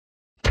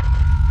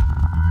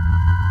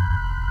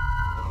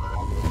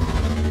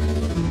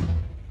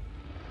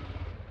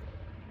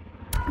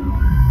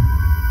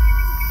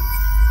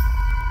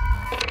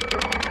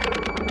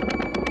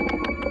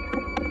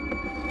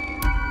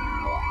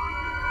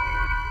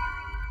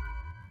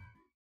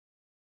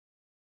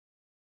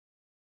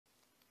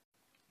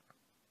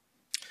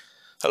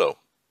Hello,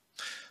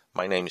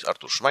 my name is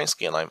Artur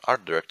Szymański and I'm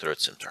art director at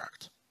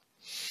Simteract.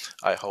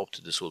 I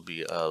hoped this will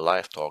be a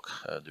live talk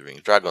during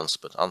Dragons,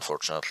 but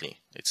unfortunately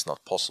it's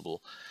not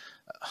possible.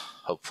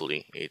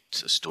 Hopefully the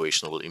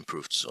situation will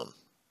improve soon.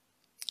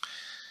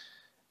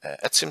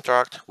 At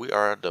Simteract we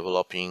are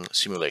developing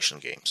simulation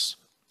games,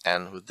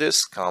 and with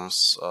this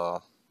comes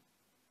our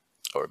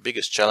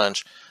biggest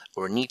challenge,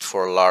 our need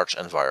for large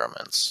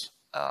environments.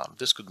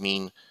 This could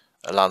mean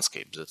a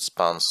landscape that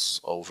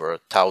spans over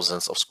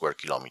thousands of square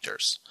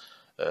kilometers,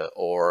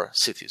 or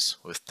cities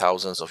with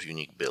thousands of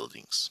unique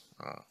buildings.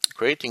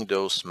 Creating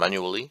those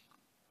manually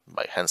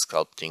by hand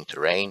sculpting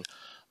terrain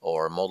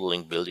or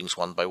modeling buildings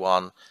one by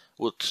one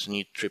would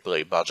need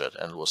AAA budget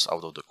and was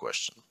out of the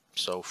question.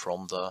 So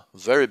from the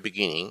very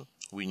beginning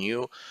we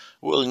knew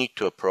we will need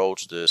to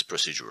approach this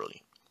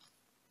procedurally.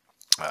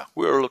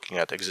 We are looking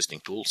at existing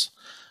tools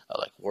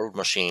like World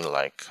Machine,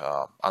 like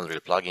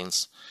Unreal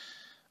plugins,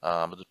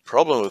 but the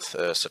problem with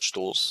such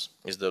tools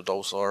is that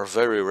those are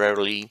very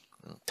rarely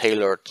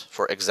tailored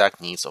for exact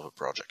needs of a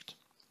project.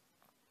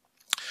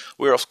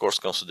 We're of course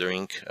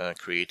considering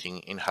creating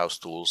in-house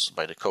tools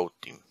by the code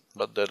team,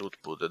 but that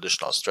would put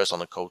additional stress on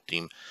the code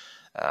team,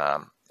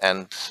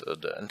 and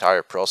the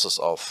entire process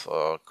of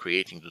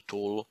creating the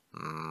tool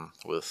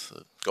with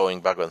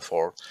going back and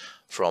forth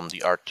from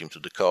the art team to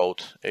the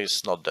code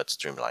is not that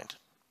streamlined.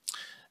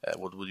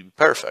 What would be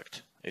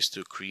perfect is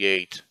to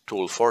create a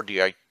tool for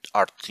the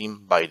art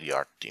team by the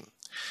art team.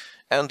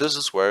 And this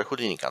is where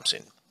Houdini comes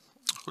in.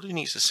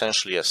 Houdini is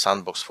essentially a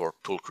sandbox for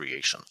tool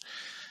creation.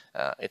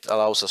 It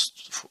allows us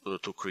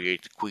to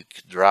create a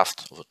quick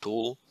draft of a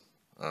tool,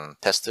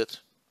 test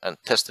it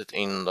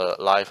in the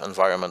live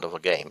environment of a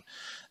game.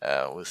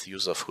 With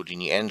use of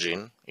Houdini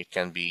engine, it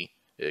can be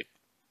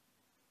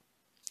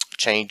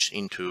changed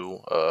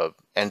into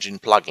engine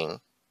plugin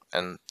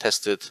and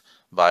tested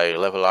by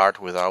level art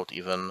without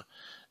even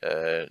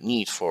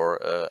need for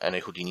any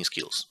Houdini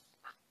skills.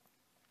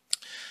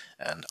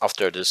 And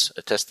after this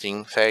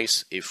testing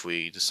phase, if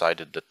we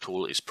decided the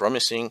tool is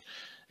promising,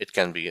 it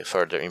can be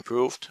further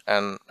improved,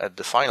 and at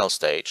the final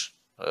stage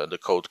the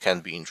code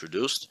can be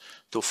introduced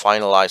to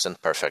finalize and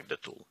perfect the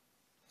tool.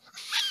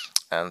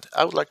 And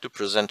I would like to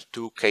present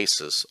two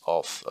cases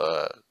of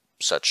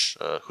such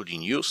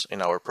Houdini use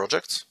in our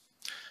projects.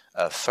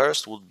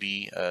 First would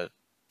be a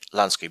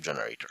landscape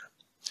generator.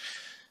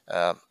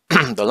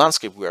 The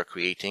landscape we are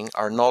creating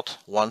are not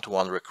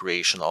one-to-one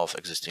recreation of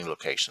existing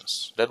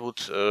locations. That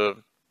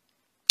would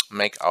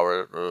make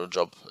our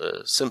job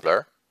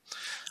simpler.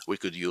 We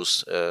could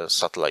use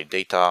satellite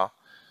data,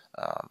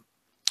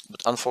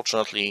 but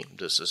unfortunately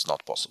this is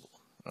not possible.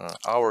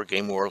 Our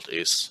game world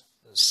is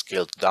a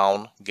scaled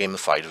down,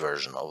 gamified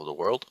version of the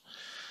world.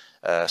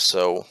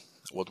 So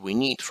what we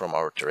need from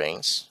our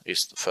terrains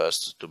is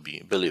first to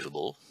be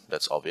believable,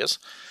 that's obvious,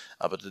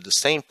 but at the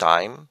same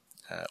time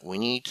we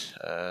need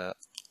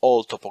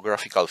all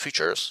topographical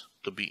features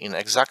to be in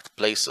exact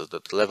places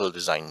that level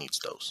design needs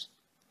those.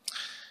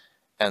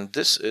 And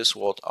this is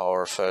what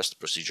our first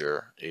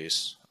procedure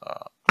is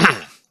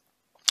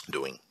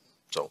doing.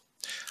 So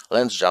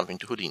let's jump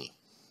into Houdini.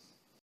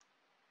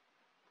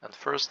 And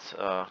first,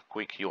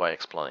 quick UI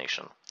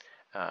explanation.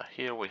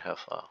 Here we have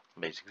a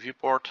basic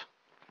viewport,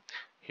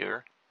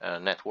 here a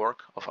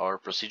network of our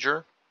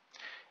procedure,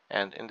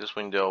 and in this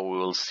window we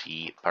will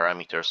see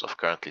parameters of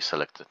currently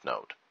selected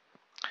node.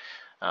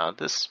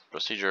 This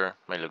procedure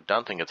may look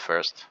daunting at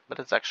first, but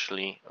it's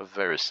actually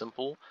very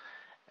simple,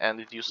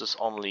 and it uses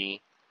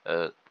only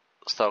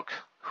stock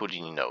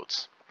Houdini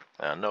nodes,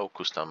 no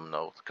custom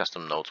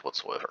nodes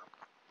whatsoever.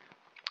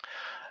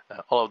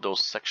 All of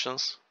those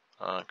sections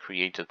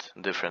created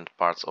different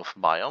parts of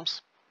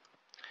biomes,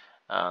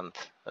 and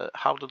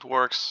how that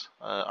works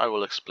I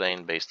will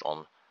explain based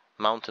on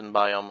mountain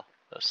biome,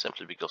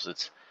 simply because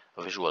it's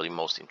visually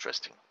most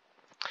interesting.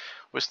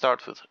 We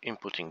start with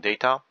inputting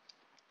data,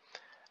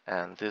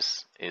 and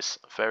this is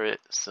very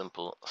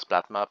simple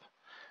splat map.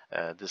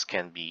 This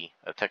can be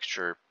a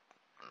texture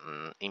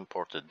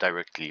imported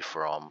directly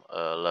from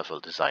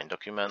level design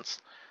documents.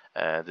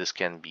 This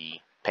can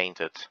be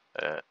painted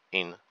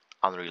in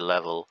Unreal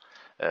level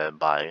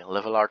by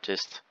level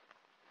artist,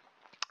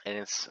 and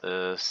it's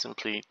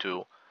simply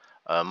to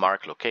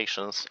mark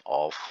locations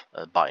of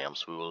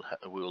biomes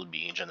we will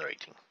be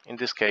generating. In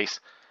this case,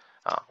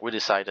 we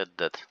decided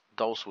that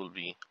those will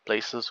be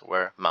places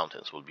where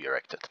mountains will be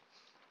erected.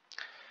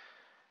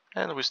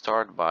 And we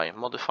start by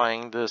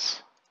modifying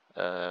this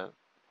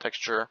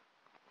texture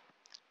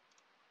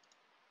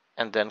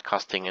and then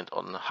casting it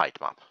on a height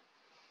map.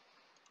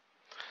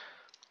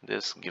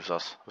 This gives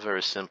us a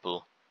very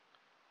simple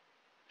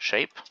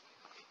shape.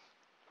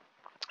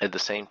 At the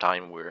same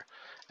time we're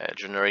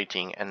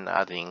generating and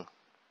adding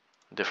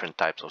different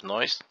types of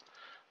noise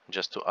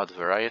just to add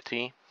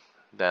variety.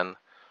 Then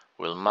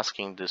we'll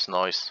masking this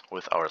noise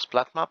with our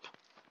splat map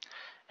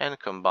and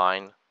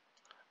combine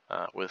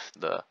with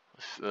the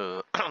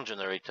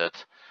generated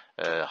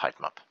height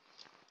map.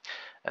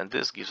 And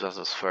this gives us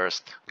a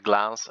first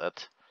glance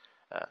at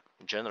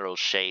general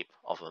shape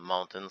of the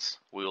mountains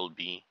we will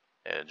be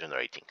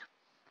generating.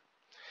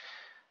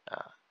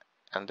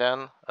 And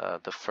then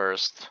the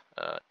first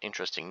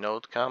interesting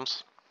node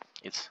comes.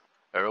 It's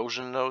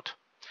erosion node.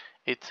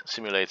 It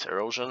simulates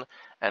erosion,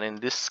 and in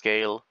this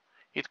scale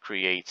it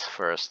creates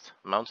first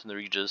mountain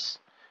ridges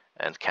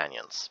and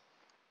canyons,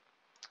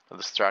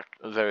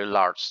 very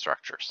large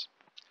structures.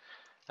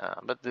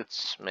 But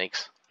this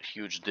makes a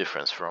huge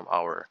difference from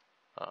our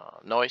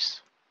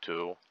noise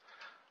to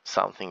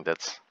something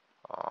that's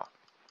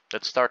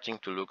starting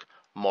to look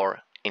more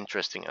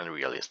interesting and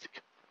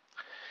realistic.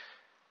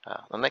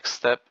 The next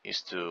step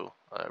is to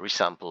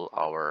resample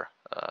our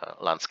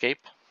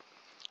landscape.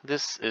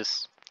 This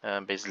is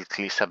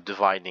basically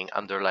subdividing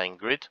underlying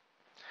grid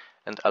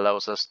and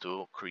allows us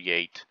to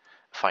create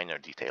finer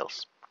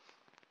details.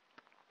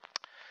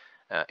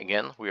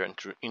 Again, we are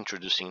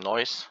introducing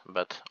noise,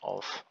 but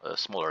of a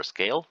smaller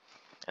scale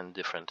and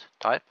different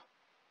type.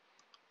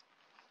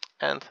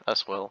 And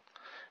as well,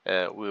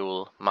 we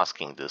will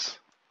masking this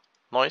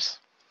noise.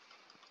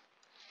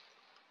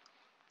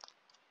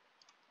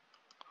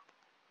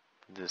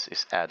 This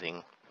is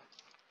adding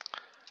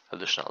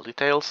additional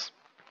details,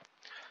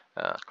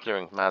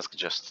 clearing mask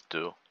just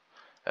to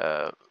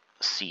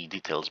see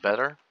details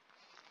better.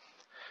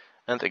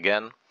 And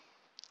again,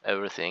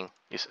 everything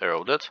is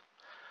eroded.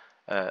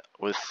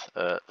 With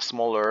a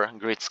smaller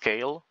grid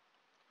scale,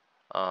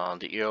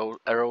 the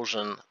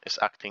erosion is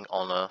acting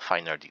on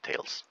finer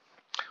details.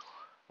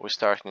 We're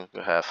starting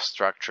to have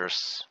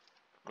structures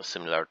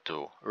similar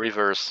to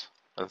rivers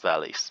and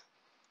valleys.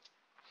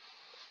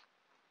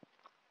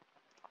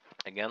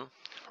 Again,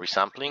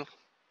 resampling.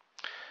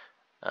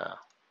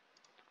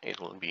 It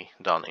will be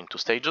done in 2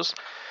 stages,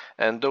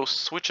 and those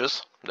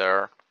switches that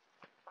are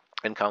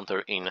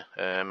encountered in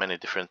many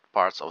different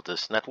parts of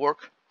this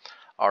network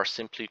are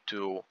simply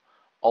to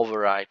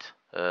override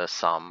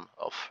some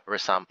of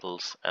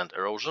resamples and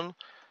erosion,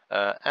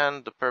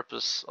 and the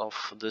purpose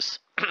of this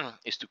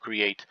is to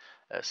create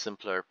a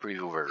simpler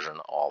preview version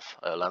of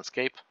a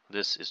landscape.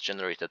 This is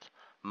generated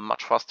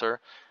much faster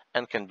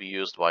and can be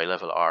used by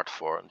level art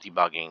for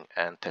debugging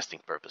and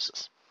testing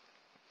purposes.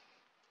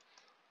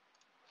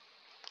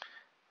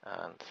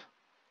 And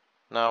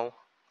now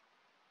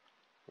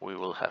we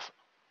will have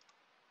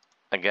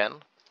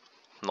again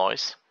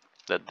noise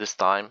that this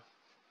time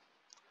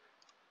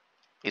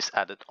is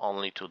added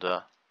only to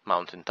the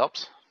mountain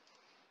tops.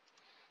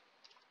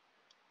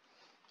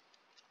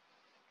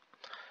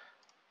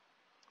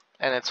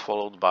 And it's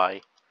followed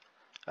by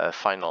a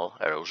final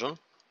erosion.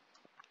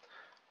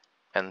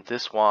 And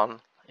this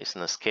one is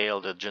in a scale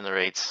that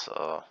generates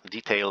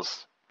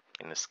details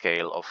in a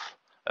scale of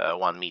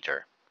 1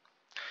 meter.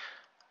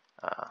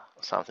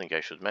 Something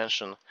I should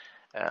mention,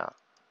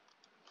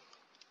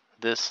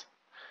 this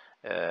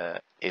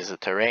is a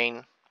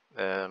terrain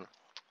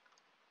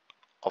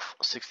of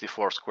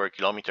 64 square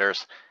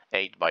kilometers,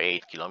 8 by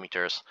 8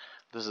 kilometers.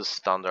 This is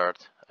standard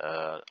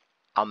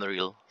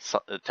Unreal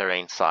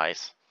terrain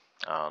size,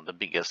 the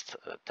biggest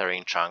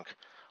terrain chunk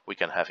we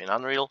can have in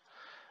Unreal.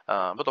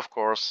 But of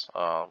course,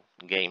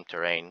 game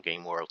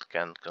world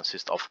can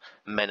consist of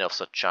many of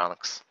such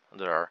chunks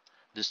that are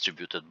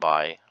distributed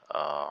by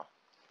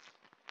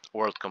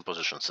world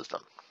composition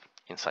system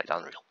inside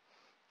Unreal.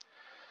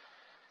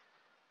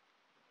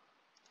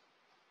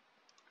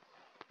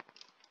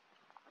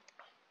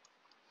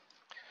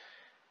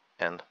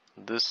 And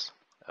this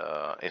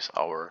is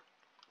our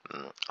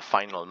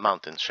final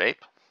mountain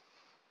shape.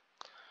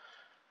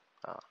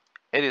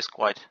 It is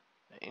quite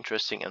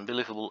interesting and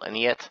believable, and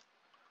yet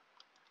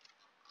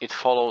it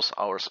follows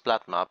our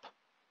splat map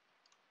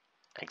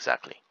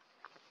exactly.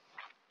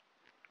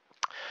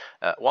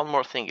 One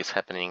more thing is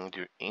happening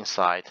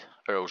inside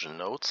erosion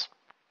nodes.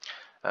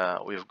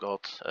 We've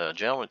got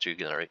geometry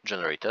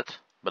generated,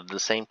 but at the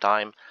same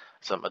time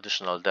some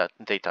additional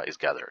data is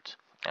gathered,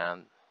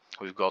 and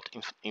we've got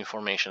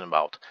information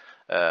about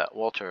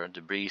water,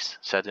 debris,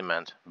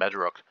 sediment,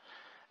 bedrock.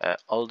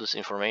 All this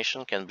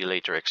information can be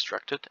later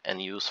extracted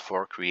and used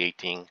for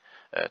creating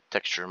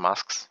texture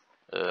masks,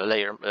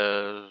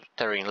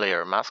 terrain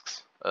layer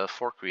masks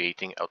for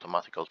creating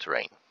automatical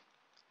terrain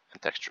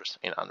and textures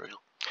in Unreal.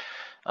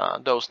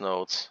 Those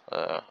nodes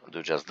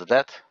do just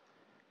that.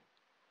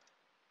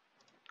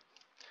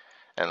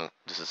 And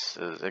this is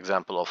an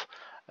example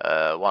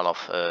of one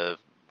of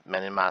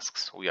many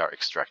masks we are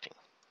extracting.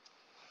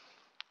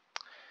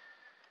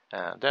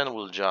 Then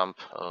we'll jump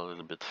a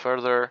little bit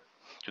further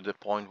to the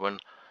point when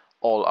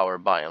all our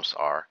biomes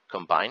are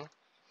combined.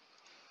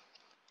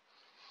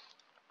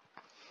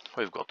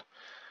 We've got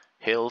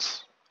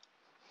hills,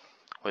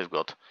 we've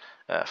got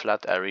a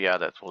flat area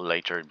that will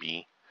later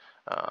be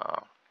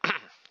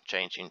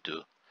changed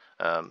into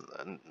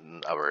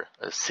our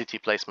city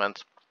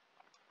placement.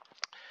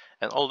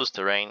 And all this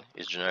terrain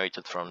is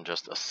generated from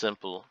just a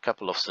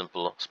couple of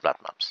simple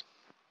splat maps.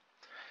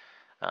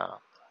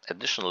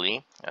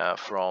 Additionally,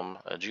 from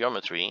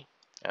geometry,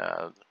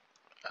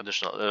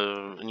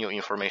 additional new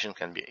information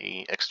can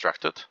be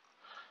extracted.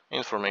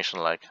 Information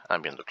like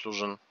ambient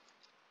occlusion,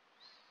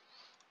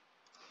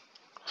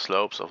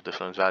 slopes of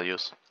different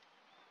values, .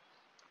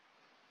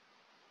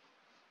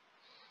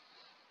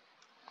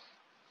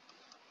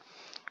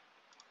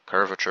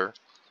 curvature,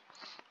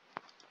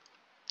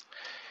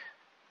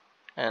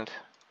 and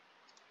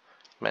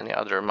many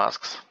other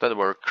masks that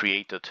were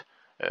created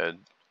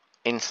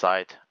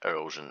inside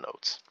erosion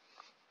nodes.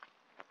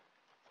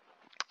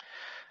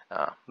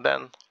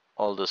 Then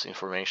all this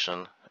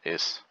information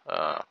is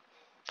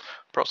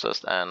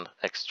processed and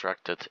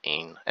extracted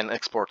in and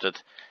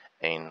exported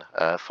in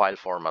file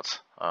formats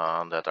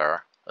that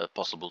are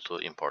possible to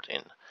import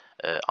in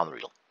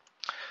Unreal.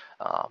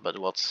 But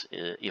what's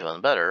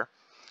even better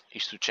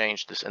is to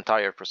change this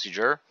entire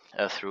procedure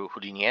through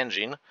Houdini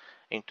engine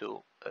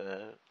into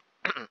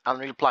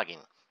Unreal plugin.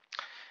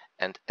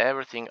 And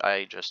everything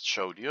I just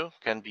showed you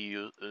can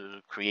be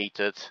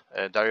created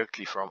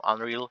directly from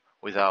Unreal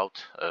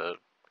without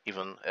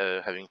even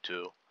having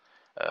to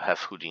have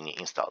Houdini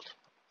installed.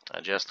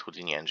 Just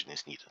Houdini engine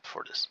is needed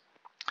for this.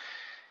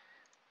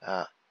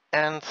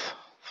 And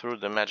through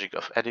the magic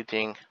of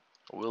editing,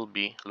 we'll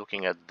be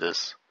looking at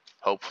this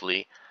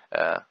hopefully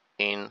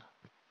in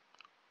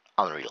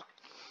Unreal.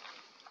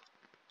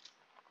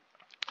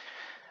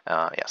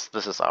 Yes,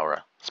 this is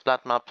our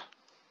splat map.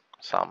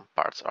 Some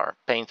parts are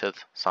painted,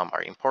 some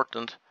are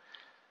imported,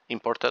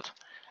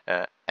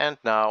 and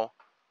now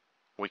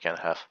we can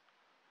have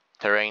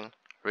terrain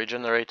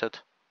regenerated,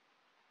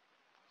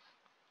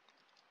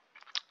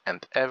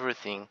 and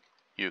everything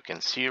you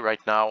can see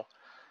right now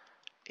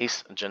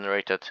is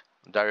generated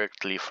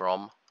directly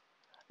from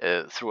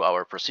through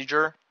our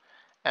procedure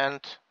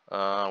and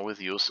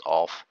with use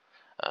of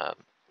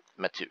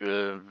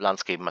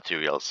landscape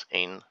materials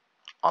in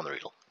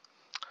Unreal.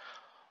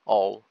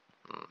 All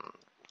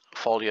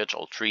foliage,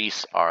 all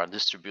trees are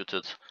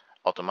distributed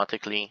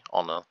automatically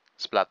on a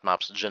splat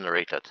maps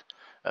generated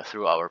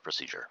through our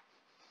procedure.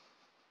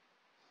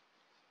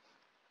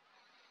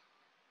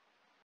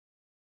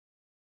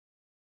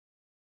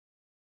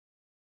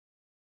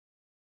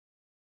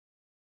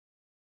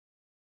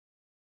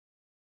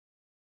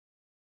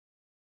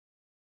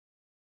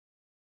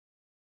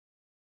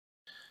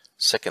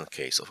 Second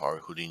case of our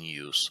Houdini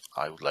use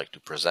I would like to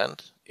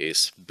present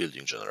is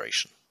building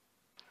generation.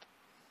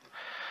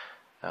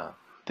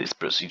 This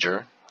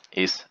procedure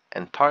is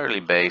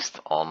entirely based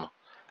on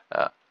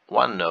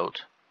one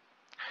node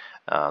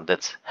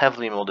that's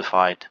heavily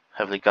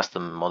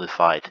custom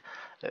modified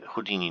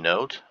Houdini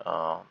node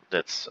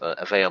that's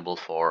available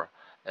for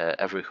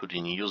every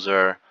Houdini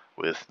user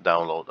with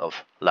download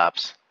of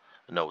Labs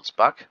nodes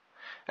pack,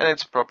 and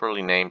it's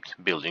properly named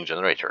building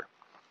generator.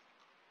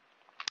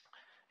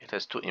 It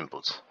has two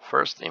inputs.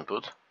 First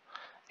input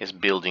is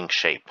building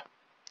shape.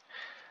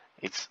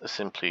 It's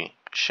simply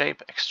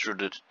shape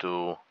extruded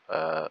to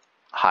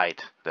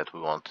height that we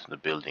want the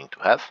building to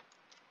have.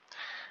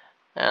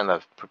 And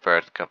I've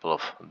prepared a couple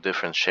of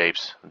different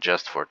shapes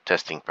just for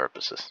testing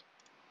purposes.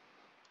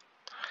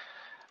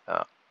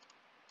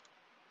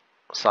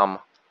 Some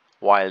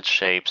wild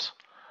shapes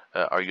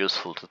are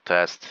useful to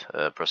test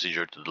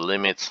procedure to the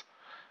limits.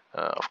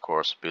 Of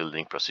course,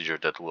 building procedure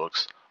that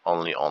works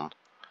only on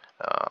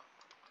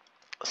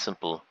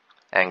simple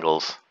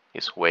angles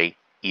is way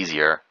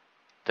easier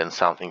than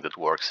something that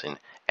works in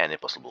any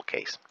possible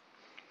case.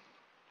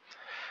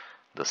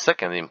 The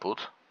second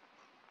input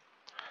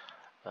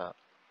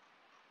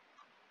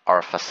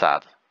are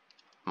facade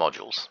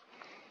modules.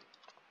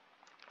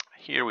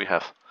 Here we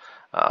have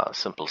a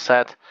simple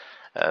set.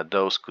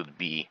 Those could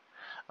be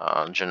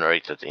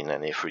generated in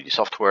any 3D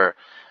software.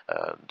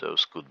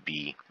 Those could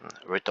be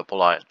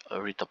retopologized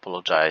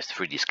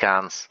 3D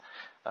scans.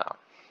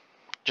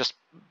 Just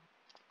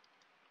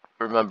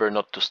remember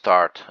not to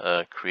start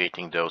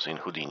creating those in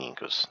Houdini,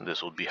 because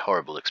this would be a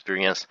horrible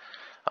experience.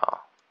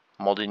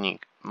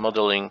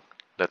 Modeling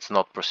that's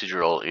not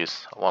procedural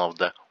is one of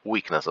the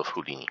weaknesses of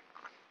Houdini.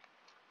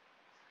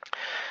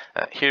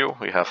 Here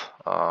we have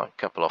a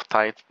couple of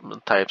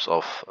types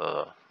of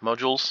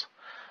modules.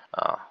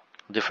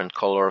 Different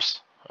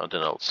colors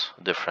denotes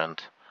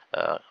different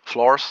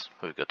floors.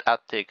 We've got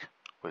attic,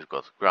 we've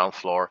got ground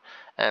floor,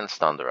 and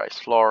standardized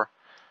floor.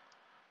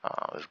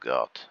 We've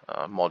got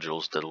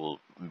modules that will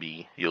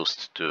be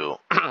used to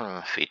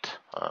fit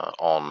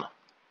on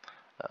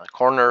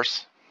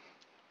corners.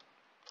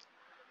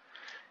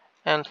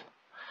 And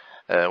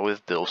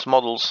with those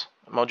modules,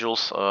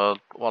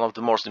 one of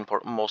the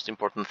most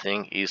important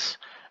thing is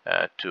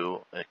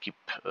to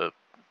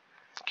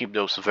keep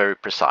those very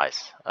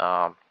precise.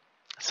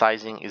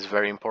 Sizing is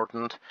very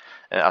important,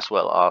 as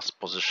well as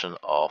position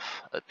of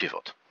a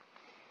pivot.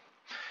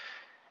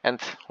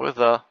 And with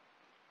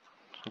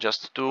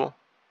just two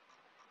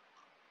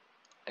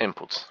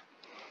inputs,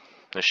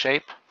 the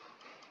shape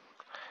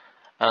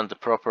and the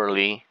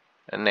properly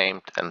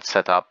named and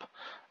set up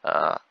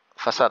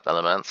facade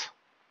elements,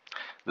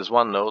 this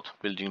one node,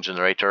 building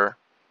generator,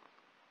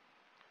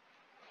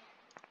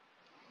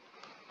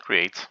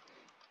 creates,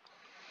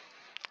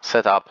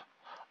 set up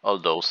all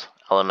those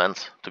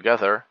elements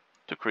together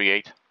to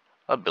create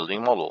a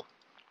building model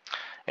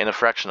in a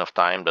fraction of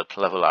time that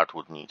level art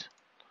would need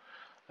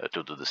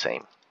to do the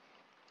same.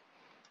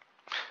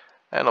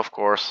 And of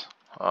course,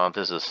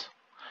 this is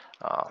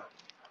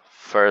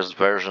first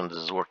version, this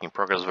is work in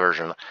progress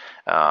version.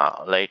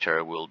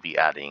 Later we'll be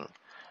adding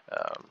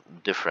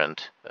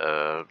different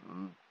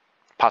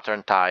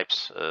pattern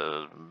types,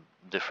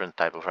 different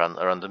type of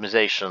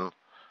randomization.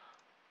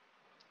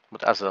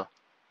 But as a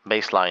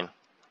baseline,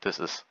 this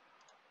is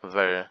a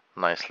very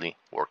nicely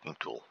working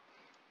tool.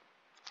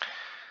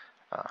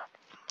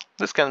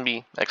 This can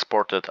be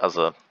exported as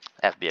a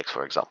FBX,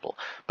 for example,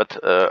 but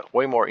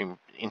way more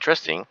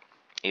interesting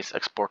is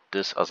export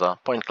this as a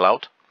point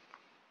cloud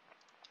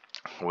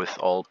with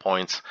all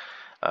points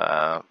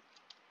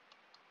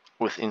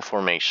with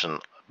information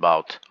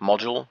about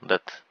module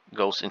that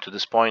goes into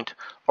this point,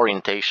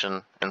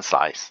 orientation and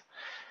size.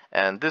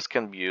 And this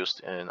can be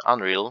used in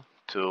Unreal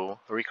to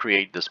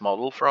recreate this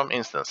model from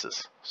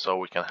instances, so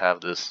we can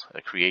have this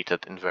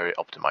created in very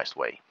optimized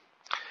way.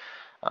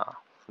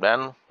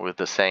 Then with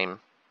the same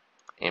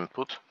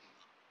input,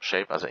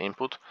 shape as an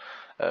input,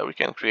 we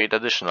can create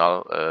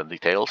additional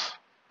details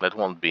that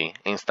won't be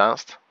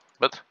instanced,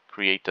 but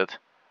created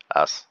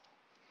as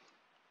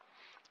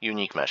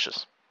unique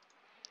meshes.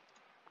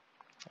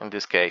 In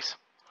this case,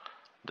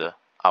 the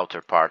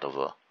outer part of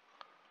the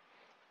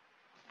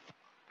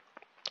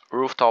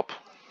rooftop,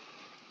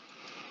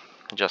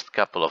 just a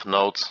couple of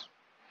nodes,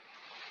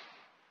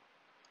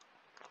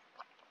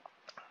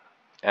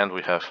 and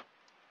we have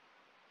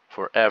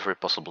for every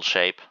possible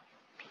shape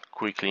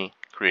quickly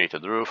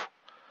created roof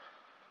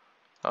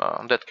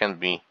that can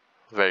be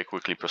very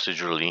quickly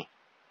procedurally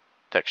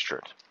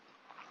textured.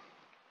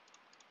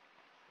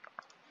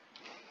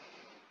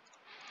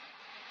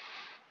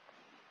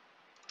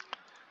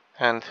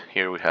 And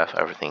here we have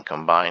everything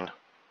combined.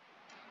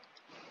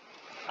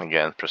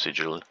 Again,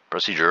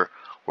 procedure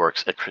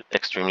works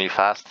extremely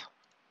fast.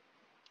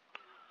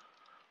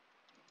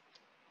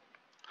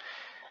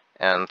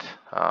 And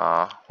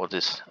what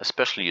is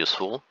especially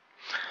useful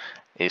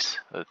is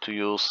to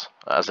use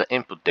as an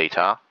input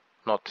data,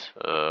 not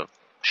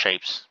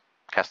shapes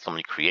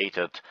customly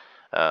created.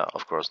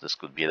 Of course, this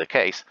could be the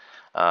case,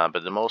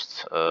 but the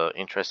most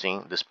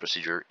interesting this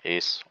procedure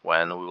is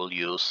when we will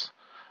use,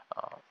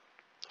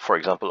 for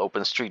example,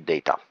 OpenStreet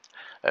data,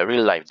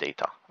 real life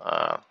data.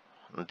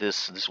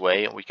 This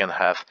way we can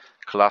have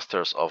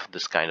clusters of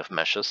this kind of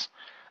meshes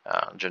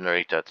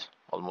generated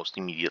almost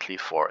immediately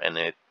for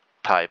any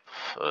type,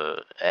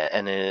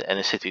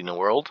 any city in the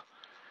world.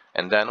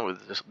 And then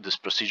with this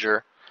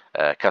procedure,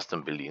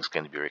 custom buildings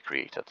can be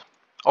recreated.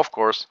 Of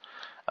course,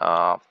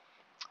 to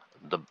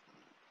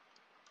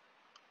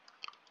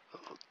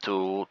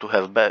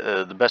have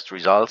the best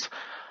results,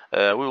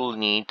 we will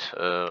need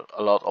a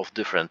lot of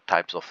different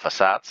types of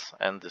facades,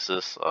 and this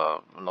is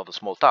not a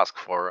small task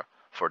for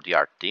the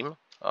art team.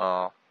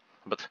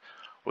 But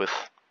with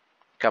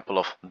a couple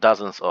of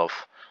dozens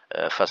of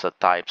facade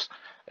types,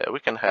 we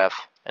can have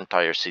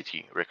entire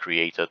city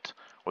recreated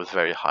with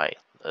very high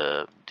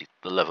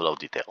level of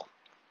detail.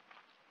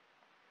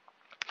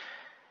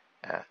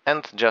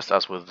 And just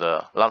as with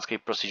the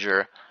landscape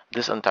procedure,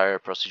 this entire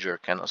procedure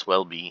can as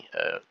well be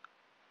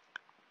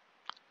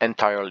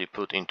entirely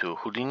put into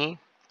Houdini,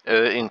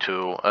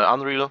 into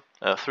Unreal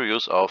through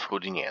use of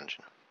Houdini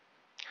engine.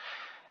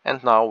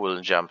 And now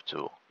we'll jump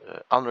to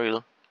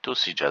Unreal to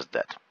see just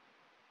that.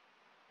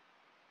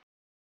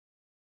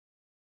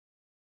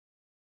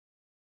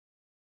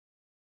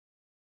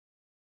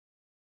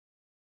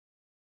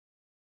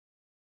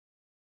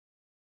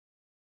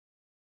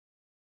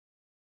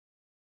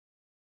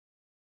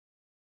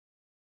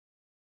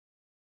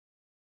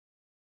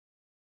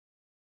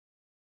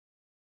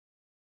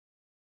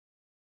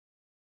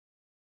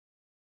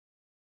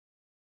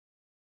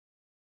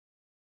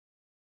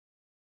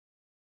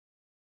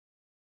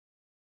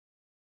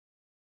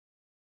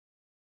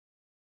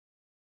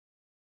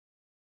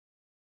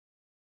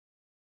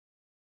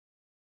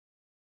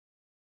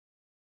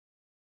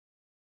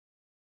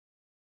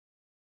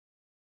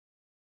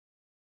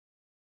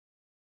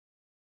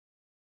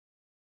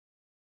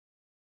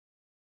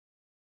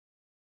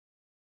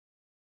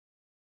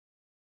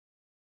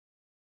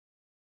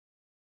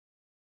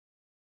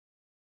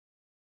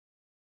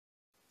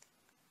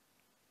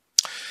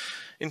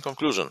 In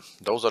conclusion,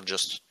 those are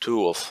just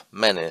two of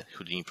many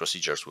Houdini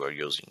procedures we are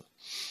using.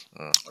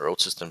 Road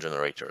system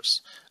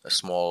generators,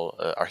 small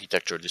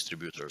architecture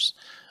distributors.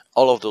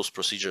 All of those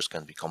procedures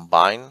can be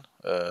combined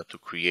to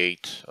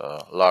create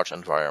a large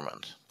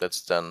environment.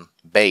 That's then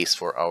base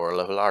for our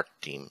level art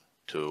team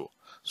to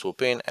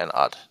swoop in and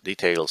add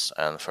details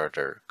and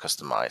further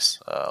customize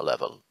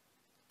level.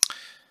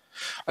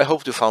 I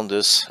hope you found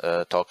this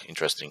talk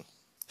interesting.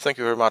 Thank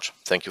you very much.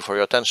 Thank you for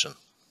your attention.